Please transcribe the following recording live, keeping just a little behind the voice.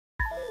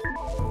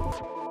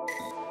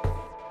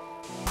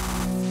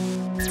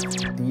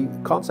The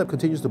concept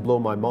continues to blow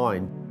my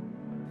mind.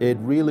 It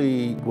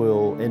really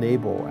will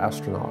enable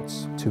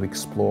astronauts to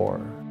explore.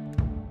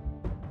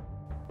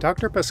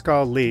 Dr.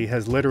 Pascal Lee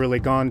has literally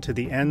gone to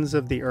the ends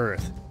of the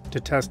Earth to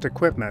test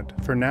equipment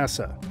for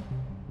NASA.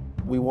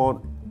 We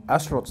want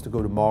astronauts to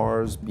go to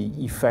Mars, be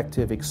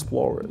effective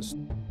explorers,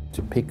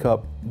 to pick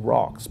up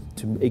rocks,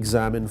 to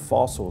examine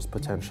fossils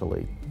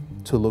potentially,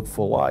 to look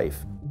for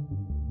life.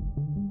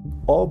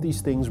 All of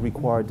these things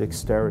require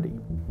dexterity.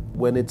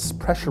 When it's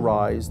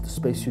pressurized, the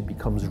spacesuit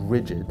becomes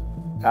rigid.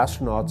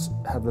 Astronauts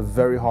have a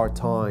very hard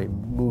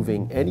time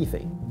moving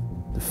anything.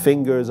 The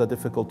fingers are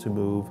difficult to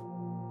move.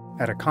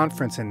 At a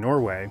conference in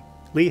Norway,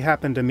 Lee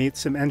happened to meet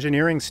some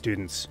engineering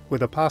students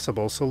with a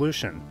possible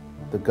solution.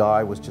 The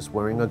guy was just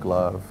wearing a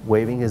glove,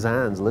 waving his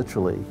hands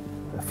literally,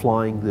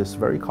 flying this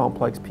very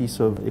complex piece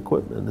of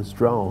equipment, this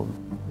drone,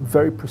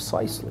 very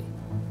precisely.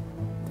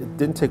 It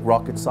didn't take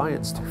rocket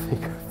science to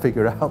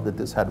figure out that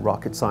this had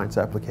rocket science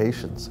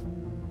applications.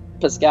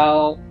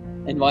 Pascal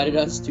invited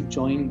us to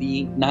join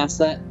the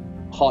NASA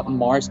Hot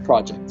Mars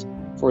project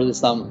for the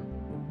summer,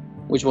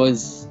 which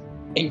was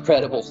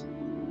incredible.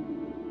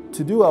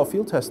 To do our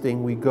field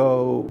testing, we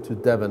go to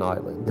Devon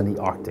Island in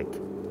the Arctic.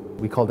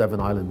 We call Devon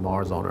Island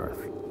Mars on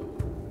Earth.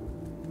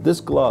 This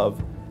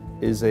glove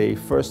is a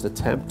first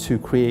attempt to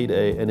create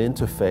an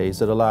interface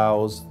that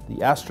allows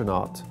the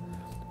astronaut,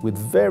 with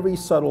very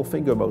subtle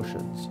finger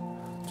motions,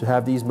 to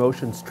have these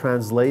motions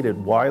translated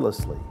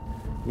wirelessly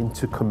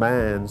into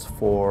commands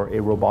for a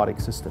robotic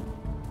system.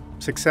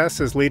 Success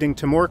is leading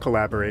to more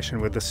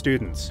collaboration with the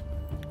students,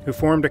 who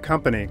formed a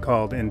company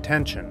called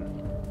Intention.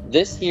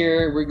 This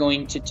year, we're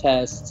going to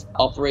test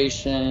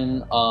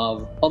operation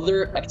of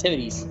other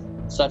activities,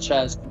 such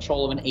as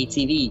control of an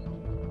ATV.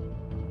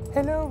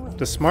 Hello.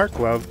 The smart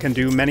glove can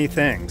do many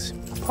things.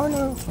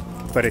 Hello.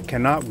 But it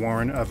cannot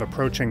warn of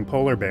approaching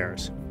polar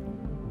bears.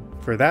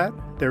 For that,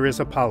 there is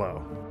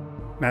Apollo.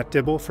 Matt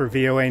Dibble for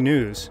VOA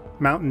News,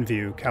 Mountain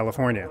View,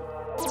 California.